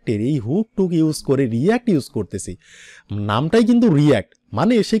রিয়াক্টের এই হুক টুক ইউজ করে রিয়াক্ট ইউজ করতেছি, নামটাই কিন্তু রিয়াক্ট,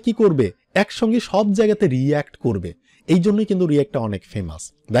 মানে সে কি করবে, একসঙ্গে সব জায়গাতে রিয়াক্ট করবে, এই জন্যই কিন্তু রিয়াক্টটা অনেক ফেমাস।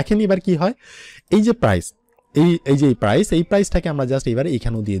 দেখেন এবার কি হয়, এই যে প্রাইস, এই যে এই প্রাইসটাকে আমরা জাস্ট এবারে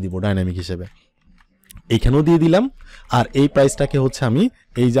এখানেও দিয়ে দিব ডাইনামিক হিসেবে, এইখানেও দিয়ে দিলাম, আর এই প্রাইসটাকে হচ্ছে আমি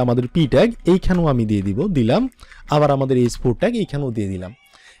এই যে আমাদের পি ট্যাগ এইখানেও আমি দিয়ে দিলাম, আবার আমাদের এই স্পোর্ট ট্যাগ এইখানেও দিয়ে দিলাম।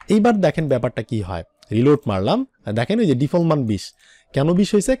 এইবার দেখেন ব্যাপারটা কি হয়, রিলোড মারলাম, দেখেন এই যে ডিফল্ট মান 20, কেন 20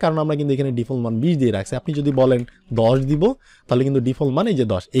 হয়েছে, কারণ আমরা কিন্তু এখানে ডিফল্ট মান 20 দিয়ে রাখছি। আপনি যদি বলেন 10 দিব, তাহলে কিন্তু ডিফল্ট মান এই যে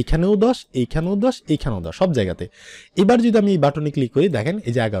 10, এইখানেও 10, এইখানেও 10, এইখানেও 10, সব জায়গাতে। এবার যদি আমি এই বাটনে ক্লিক করি, দেখেন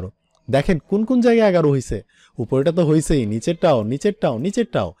এই যে 11, দেখেন কোন কোন জায়গায় 11 হয়েছে, উপরেটা তো হয়েছেই,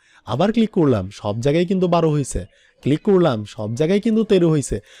 নিচেরটাও, আবার ক্লিক করলাম, সব জায়গায় কিন্তু 12 হয়েছে, ক্লিক করলাম, সব জায়গায় কিন্তু 13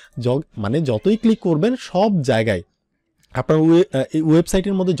 হয়েছে। মানে যতই ক্লিক করবেন সব জায়গায় আপনার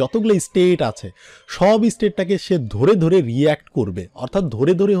ওয়েবসাইটের মধ্যে যতগুলো স্টেট আছে সব স্টেটটাকে সে ধরে ধরে রিয়্যাক্ট করবে, অর্থাৎ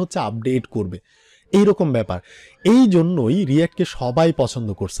ধরে ধরে হচ্ছে আপডেট করবে, এইরকম ব্যাপার। এই জন্যই রিয়্যাক্টকে সবাই পছন্দ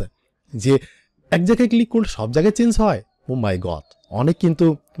করছে, যে এক জায়গায় ক্লিক করলে সব জায়গায় চেঞ্জ হয়। ও মাই গড, অনেক কিন্তু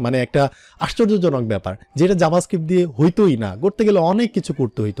মানে একটা আশ্চর্যজনক ব্যাপার, যেটা জাভাস্ক্রিপ্ট দিয়ে হইতোই না, করতে গেলে অনেক কিছু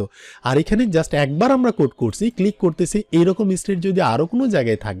করতে হইতো। আর এখানে জাস্ট একবার আমরা কোড করছি, ক্লিক করতেছি, এইরকম স্টেট যদি আরও কোনো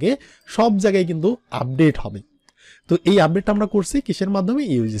জায়গায় থাকে সব জায়গায় কিন্তু আপডেট হবে। তো এই আপডেটটা আমরা করছি কিসের মাধ্যমে,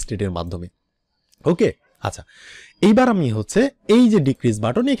 useState-এর মাধ্যমে। ওকে, আচ্ছা, এইবার আমি হচ্ছে এই যে ডিক্রিজ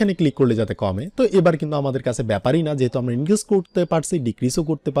বাটন এখানে ক্লিক করলে যাতে কমে, তো এবার কিন্তু আমাদের কাছে ব্যাপারই না, যেহেতু আমরা ইনক্রিজ করতে পারছি, ডিক্রিজও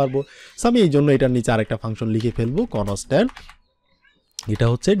করতে পারবো। সো আমি এই জন্য এটার নিচে আরেকটা ফাংশন লিখে ফেলবো, কনস্ট্যান্ট, এটা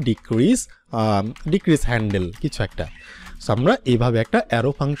হচ্ছে ডিক্রিজ হ্যান্ডেল কিছু একটা। সো আমরা এইভাবে একটা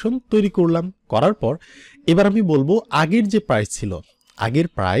অ্যারো ফাংশন তৈরি করলাম, করার পর এবার আমি বলবো আগের যে প্রাইস ছিল, আগের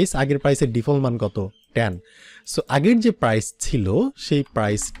প্রাইসের ডিফল্ট মান কত, 10। সো আগের যে প্রাইস ছিল সেই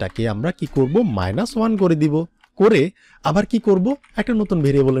প্রাইসটাকে আমরা কি করব, -1 করে দিব, করে আবার কি করব, একটা নতুন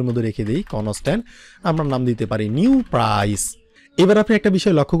ভেরিয়েবলের মধ্যে রেখে দিই, কনস্ট্যান্ট, আমরা নাম দিতে পারি নিউ প্রাইস। এবার আপনি একটা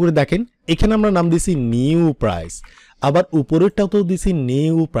বিষয় লক্ষ্য করে দেখেন, এখানে আমরা নাম দিছি নিউ প্রাইস, আবার উপরেরটাও তো দিছি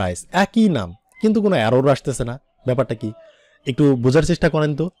নিউ প্রাইস, একই নাম, কিন্তু কোনো এরর আসতেছে না। ব্যাপারটা কি একটু বোঝার চেষ্টা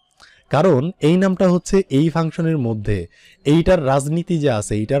করেন তো। কারণ এই নামটা হচ্ছে এই ফাংশনের মধ্যে, এইটার রাজনীতি যে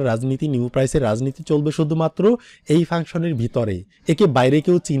আছে, এইটার রাজনীতি, নিউ প্রাইসের রাজনীতি চলবে শুধুমাত্র এই ফাংশনের ভিতরেই, একে বাইরে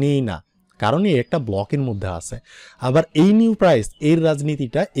কেউ চিনেই না, কারণ এই একটা ব্লকের মধ্যে আছে। আবার এই নিউ প্রাইস এর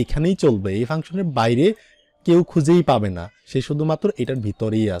রাজনীতিটা এখানেই চলবে, এই ফাংশনের বাইরে কেউ খুঁজেই পাবে না, সে শুধুমাত্র এটার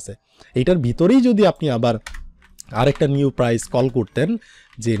ভিতরেই আছে। এইটার ভিতরেই যদি আপনি আবার আরেকটা নিউ প্রাইস কল করতেন,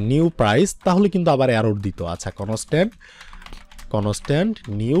 যে নিউ প্রাইস, তাহলে কিন্তু আবার এরর দিত। আচ্ছা, কনস্ট্যান্ট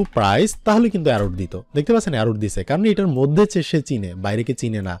নিউ প্রাইস, তাহলে কিন্তু এরর দিত। দেখতে পাচ্ছেন এরর দিছে, কারণ এটার মধ্যে সে চিনে, বাইরেকে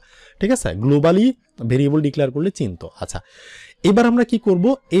চিনে না। ঠিক আছে, গ্লোবালি ভেরিয়েবল ডিক্লেয়ার করলে চিনতো। আচ্ছা, এবার আমরা কি করব,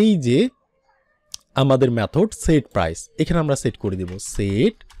 এই যে আমাদের মেথড সেট প্রাইস, এখানে আমরা সেট করে দিব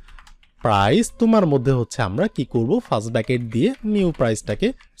সেট প্রাইস, তোমার মধ্যে হচ্ছে আমরা কি করব, ফার্স্ট ব্র্যাকেট দিয়ে নিউ প্রাইসটাকে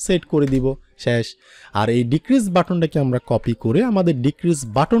সেট করে দিব, শেষ। আর এই ডিক্রিজ বাটনটাকে আমরা কপি করে আমাদের ডিক্রিজ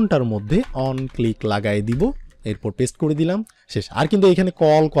বাটনটার মধ্যে অন ক্লিক লাগাই দিব, এরপর পেস্ট করে দিলাম, শেষ। আর কিন্তু এখানে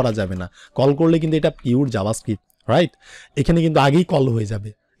কল করা যাবে না, কল করলে কিন্তু এটা পিওর জাভাস্ক্রিপ্ট, রাইট? এখানে কিন্তু আগেই কল হয়ে যাবে,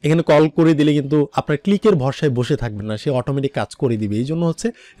 এখানে কল করে দিলে কিন্তু আপনার ক্লিকের ভরসায় বসে থাকবেন না, সে অটোমেটিক কাজ করে দিবে। এই জন্য হচ্ছে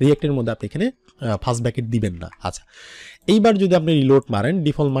রিঅ্যাক্টের মধ্যে আপনি এখানে ফার্স্ট ব্র্যাকেট দিবেন না। আচ্ছা, এইবার যদি আপনি রিলোড মারেন,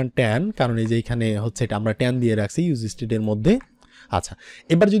 ডিফল্ট মান 10, কারণ এই যে এখানে হচ্ছে এটা আমরা 10 দিয়ে রাখছি useState-এর মধ্যে। আচ্ছা,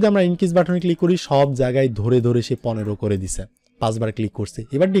 এবার যদি আমরা ইনক্রিজ বাটনে ক্লিক করি, সব জায়গায় ধরে ধরে সে 15 করে দিছে, 5 বার ক্লিক করছি।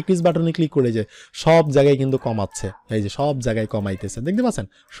 এবার ডিক্রিজ বাটনে ক্লিক করে যে সব জায়গায় কিন্তু কমাচ্ছে, এই যে সব জায়গায় কমাইতেছে, দেখতে পাচ্ছেন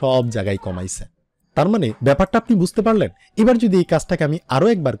সব জায়গায় কমাইছে। তার মানে ব্যাপারটা আপনি বুঝতে পারলেন। এবার যদি এই কাজটাকে আমি আরও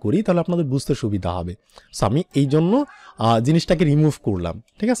একবার করি, তাহলে আপনাদের বুঝতে সুবিধা হবে। সো আমি এই জন্য জিনিসটাকে রিমুভ করলাম,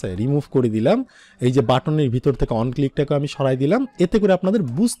 ঠিক আছে, রিমুভ করে দিলাম, এই যে বাটনের ভিতর থেকে অন ক্লিকটাকে আমি সরাই দিলাম, এতে করে আপনাদের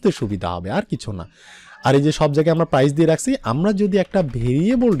বুঝতে সুবিধা হবে, আর কিছু না। আর এই যে সব জায়গায় আমরা প্রাইস দিয়ে রাখছি, আমরা যদি একটা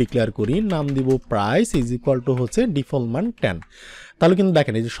ভেরিয়েবল ডিক্লেয়ার করি, নাম দিব প্রাইস ইজ ইকুয়াল টু হচ্ছে ডিফল্ট মান 10, তাহলে কিন্তু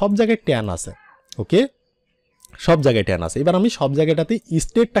দেখেন এই যে সব জায়গায় ট্যান আছে, ওকে, সব জায়গায় ট্যান আছে। এবার আমি সব জায়গাটাতে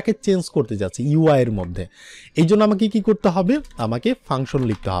স্টেটটাকে চেঞ্জ করতে যাচ্ছি ইউআই এর মধ্যে। এই জন্য আমাকে কি করতে হবে, আমাকে ফাংশন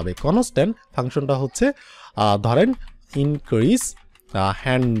লিখতে হবে কনস্ট্যান্ট। ফাংশনটা হচ্ছে ধরেন increase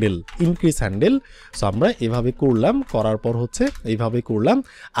handle, increase handle. So আমরা এভাবে করলাম, করার পর হচ্ছে এইভাবে করলাম,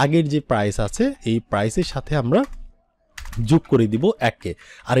 আগের যে প্রাইস আছে এই প্রাইসের সাথে আমরা যোগ করে দিব 1কে,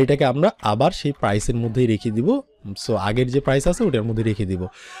 আর এটাকে আমরা আবার সেই প্রাইসের মধ্যেই রেখে দিব। সো আগের যে প্রাইস আছে ওটার মধ্যে রেখে দিব।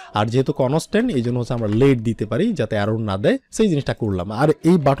 আর যেহেতু কনস্ট্যান্ট এই জন্য হচ্ছে আমরা লেট দিতে পারি যাতে এরর না দেয়, সেই জিনিসটা করলাম। আর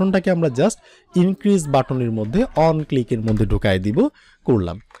এই বাটনটাকে আমরা জাস্ট ইনক্রিজ বাটনের মধ্যে অন ক্লিকের মধ্যে ঢুকাই দিব,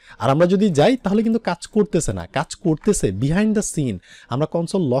 করলাম। আর আমরা যদি যাই তাহলে কিন্তু কাজ করতেছে না, কাজ করতেছে বিহাইন্ড দ্য সিন। আমরা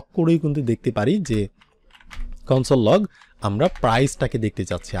কনসোল লক করেই কিন্তু দেখতে পারি যে কনসোল লগ আমরা প্রাইসটাকে দেখতে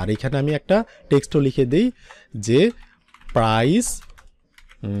চাচ্ছি। আর এখানে আমি একটা টেক্সটও লিখে দিই যে প্রাইস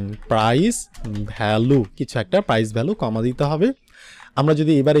ভ্যালু, কিছু একটা প্রাইস ভ্যালু কমা দিতে হবে। আমরা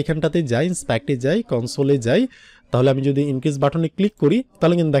যদি এবার এখানটাতে যাই, ইন্সপেক্টে যাই, কনসোলে যাই, তাহলে আমি যদি ইনক্রিজ বাটনে ক্লিক করি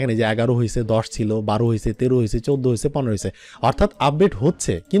তাহলে কিন্তু দেখেন যে 11 হয়েছে, 10 ছিল, 12 হয়েছে, 13 হয়েছে, 14 হয়েছে, 15 হয়েছে। অর্থাৎ আপডেট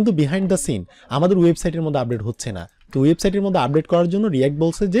হচ্ছে, কিন্তু বিহাইন্ড দ্য সিন আমাদের ওয়েবসাইটের মধ্যে আপডেট হচ্ছে না। তো ওয়েবসাইটের মধ্যে আপডেট করার জন্য রিয়াক্ট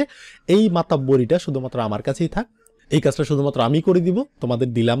বলছে যে এই মাতাব্বরিটা শুধুমাত্র আমার কাছেই থাক, এই কাজটা শুধুমাত্র আমি করে দিব, তোমাদের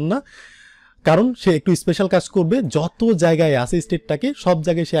দিলাম না। কারণ সে একটু স্পেশাল কাজ করবে, যত জায়গায় আছে স্টেটটাকে সব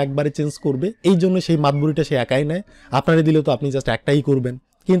জায়গায় সে একবারে চেঞ্জ করবে। এই জন্য সেই মাতবুরিটা সে একাই নেয়, আপনারা দিলে তো আপনি জাস্ট একটাই করবেন।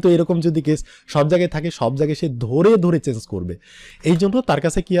 কিন্তু এরকম যদি কেস সব জায়গায় থাকে, সব জায়গায় সে ধরে ধরে চেঞ্জ করবে। এই জন্য তার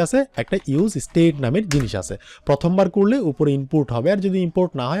কাছে কি আছে, একটা ইউজ স্টেট নামের জিনিস আছে। প্রথমবার করলে উপরে ইম্পোর্ট হবে, আর যদি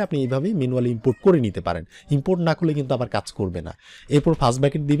ইম্পোর্ট না হয় আপনি এইভাবেই ম্যানুয়ালি ইম্পোর্ট করে নিতে পারেন। ইম্পোর্ট না করলে কিন্তু আবার কাজ করবে না। এরপর ফার্স্ট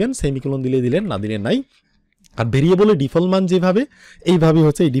ব্র্যাকেট দিবেন, সেমিকোলন দিলে দিলেন, না দিলে নাই। আর ভেরিয়েবলের ডিফল্ট মান যেভাবে, এইভাবে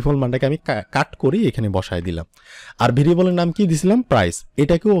হচ্ছে এই ডিফল্ট মানটাকে আমি কাট করে এখানে বসায় দিলাম। আর ভেরিয়েবলের নাম কি দিছিলাম, প্রাইস।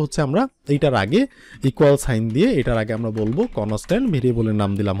 এটাকেও হচ্ছে আমরা এইটার আগে ইকুয়াল সাইন দিয়ে এটার আগে আমরা বলবো কনস্ট্যান্ট, ভেরিয়েবলের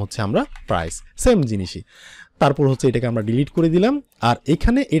নাম দিলাম হচ্ছে আমরা প্রাইস, সেম জিনিসই। তারপর হচ্ছে এটাকে আমরা ডিলিট করে দিলাম। আর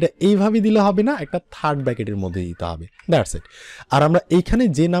এখানে এটা এইভাবে দিলে হবে না, একটা থার্ড ব্র্যাকেটের মধ্যে দিতে হবে, দ্যাটস ইট। আর আমরা এইখানে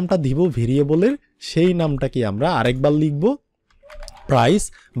যে নামটা দিব ভেরিয়েবলের, সেই নামটাকে আমরা আরেকবার লিখবো প্রাইস,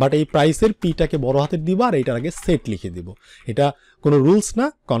 বাট এই প্রাইসের পিটাকে বড় হাতের দিব আর এইটার আগে সেট লিখে দিব। এটা কোনো রুলস না,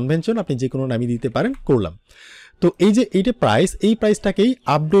 কনভেনশন, আপনি যে কোনো নামই দিতে পারেন, করলাম। তো এই যে এইটা প্রাইস, এই প্রাইসটাকেই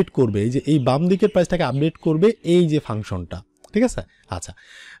আপডেট করবে, এই যে এই বাম দিকের প্রাইসটাকে আপডেট করবে এই যে ফাংশনটা, ঠিক আছে। আচ্ছা,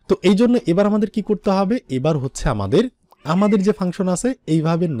 তো এই জন্য এবার আমাদের কি করতে হবে, এবার হচ্ছে আমাদের যে ফাংশন আছে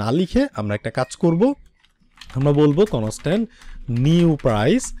এইভাবে না লিখে আমরা একটা কাজ করব। আমরা বলবো constant new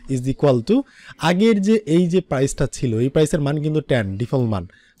price is equal to আগের যে এই যে প্রাইসটা ছিল, এই প্রাইসের মান কিন্তু 10 ডিফল্ট মান।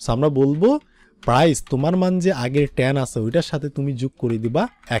 সো আমরা বলবো প্রাইস তোমার মান যে আগের 10 আছে ওইটার সাথে তুমি যোগ করে দিবা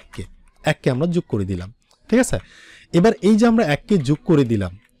 1কে আমরা যোগ করে দিলাম, ঠিক আছে। এবার এই যে আমরা 1কে যোগ করে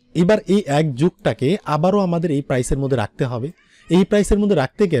দিলাম, এবার এই 1 যোগটাকে আবারও আমাদের এই প্রাইসের মধ্যে রাখতে হবে। এই প্রাইসের মধ্যে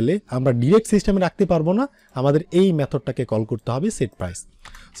রাখতে গেলে আমরা ডিরেক্ট সিস্টেমে রাখতে পারবো না, আমাদের এই মেথডটাকে কল করতে হবে সেট প্রাইস।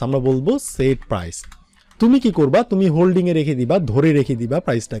 সো আমরা বলবো সেট প্রাইস। তুমি কি করবা, তুমি হোল্ডিংয়ে রেখে দিবা, ধরে রেখে দিবা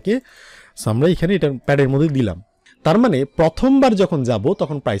প্রাইসটাকে। সো আমরা এখানে এটা প্যাডের মধ্যে দিলাম। তার মানে প্রথমবার যখন যাব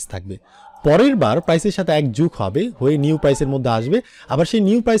তখন প্রাইস থাকবে, পরের বার প্রাইসের সাথে 1 যোগ হবে, হয়ে নিউ প্রাইসের মধ্যে আসবে। আবার সেই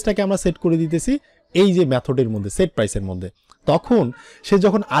নিউ প্রাইসটাকে আমরা সেট করে দিতেছি এই যে মেথডের মধ্যে, সেট প্রাইসের মধ্যে। তখন সে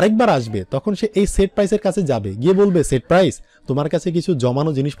যখন আরেকবার আসবে তখন সে এই সেট প্রাইসের কাছে যাবে, গিয়ে বলবে সেট প্রাইস তোমার কাছে কিছু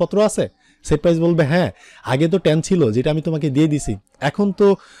জমানো জিনিসপত্র আছে। সেট প্রাইস বলবে হ্যাঁ, আগে তো 10 ছিল যেটা আমি তোমাকে দিয়ে দিছি, এখন তো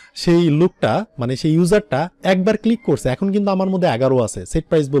সেই লোকটা মানে সেই ইউজারটা একবার ক্লিক করছে, এখন কিন্তু আমার মধ্যে 11 আছে। সেট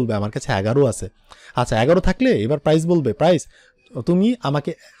প্রাইস বলবে আমার কাছে 11 আছে। আচ্ছা 11 থাকলে এবার প্রাইস বলবে প্রাইস তুমি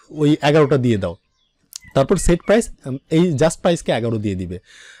আমাকে ওই 11টা দিয়ে দাও। তারপর সেট প্রাইস এই জাস্ট প্রাইসকে 11 দিয়ে দিবে।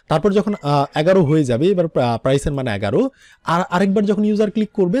 তারপর যখন 11 হয়ে যাবে, এবার প্রাইসের মানে 11, আর আরেকবার যখন ইউজার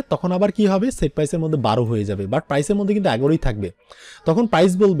ক্লিক করবে তখন আবার কি হবে, সেট প্রাইসের মধ্যে 12 হয়ে যাবে, বাট প্রাইসের মধ্যে কিন্তু 11ই থাকবে। তখন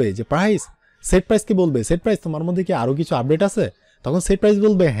প্রাইস বলবে যে প্রাইস, সেট প্রাইসকে বলবে সেট প্রাইস তোমার মধ্যে কি আরও কিছু আপডেট আছে। তখন সেট প্রাইস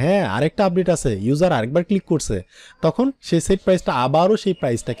বলবে হ্যাঁ আরেকটা আপডেট আছে, ইউজার আরেকবার ক্লিক করছে। তখন সেই সেট প্রাইসটা আবারও সেই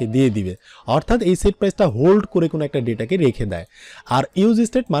প্রাইসটাকে দিয়ে দিবে। অর্থাৎ এই সেট প্রাইসটা হোল্ড করে কোনো একটা ডেটাকে রেখে দেয়। আর ইউজ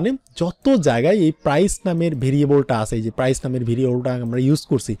স্টেট মানে যত জায়গায় এই প্রাইস নামের ভেরিয়েবলটা আছে, এই যে প্রাইস নামের ভেরিয়েবলটা আমরা ইউজ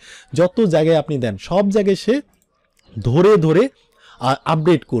করছি, যত জায়গায় আপনি দেন সব জায়গায় সে ধরে ধরে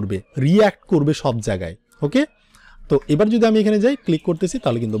আপডেট করবে, রিঅ্যাক্ট করবে সব জায়গায়, ওকে। তো এবার যদি আমি এখানে যাই ক্লিক করতেছি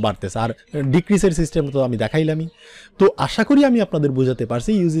তাহলে কিন্তু বাড়তেছে, আর ডিক্রিসের সিস্টেম তো আমি দেখাইলামই। তো আশা করি আমি আপনাদের বোঝাতে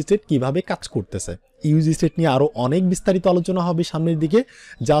পারছি ইউজ স্টেট কীভাবে কাজ করতেছে। ইউজ স্টেট নিয়ে আরও অনেক বিস্তারিত আলোচনা হবে সামনের দিকে,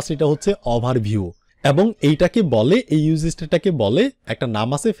 জাস্ট এটা হচ্ছে ওভারভিউ। এবং এইটাকে বলে, এই ইউজ স্টেটটাকে বলে একটা নাম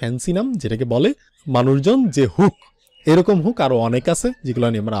আছে, ফ্যান্সি নাম, যেটাকে বলে মানুষজন যে হুক, এরকম হোক আরো অনেক আছে যেগুলো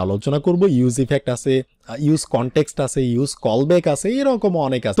নিয়ে আমরা আলোচনা করব। ইউজ ইফেক্ট আছে, ইউজ কনটেক্সট আছে, ইউজ কলব্যাক আছে, এরকম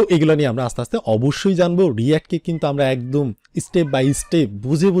অনেক আছে। তো এগুলো নিয়ে আমরা আস্তে আস্তে অবশ্যই জানবো। রিয়াক্টকে কিন্তু আমরা একদম স্টেপ বাই স্টেপ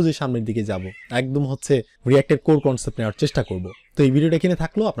বুঝে বুঝে সামনের দিকে যাব, একদম হচ্ছে রিয়াক্টের কোর কনসেপ্ট নেওয়ার চেষ্টা করব। তো এই ভিডিওটা এখানে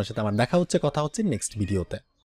থাকলো, আপনার সাথে আমার দেখা হচ্ছে, কথা হচ্ছে নেক্সট ভিডিওতে।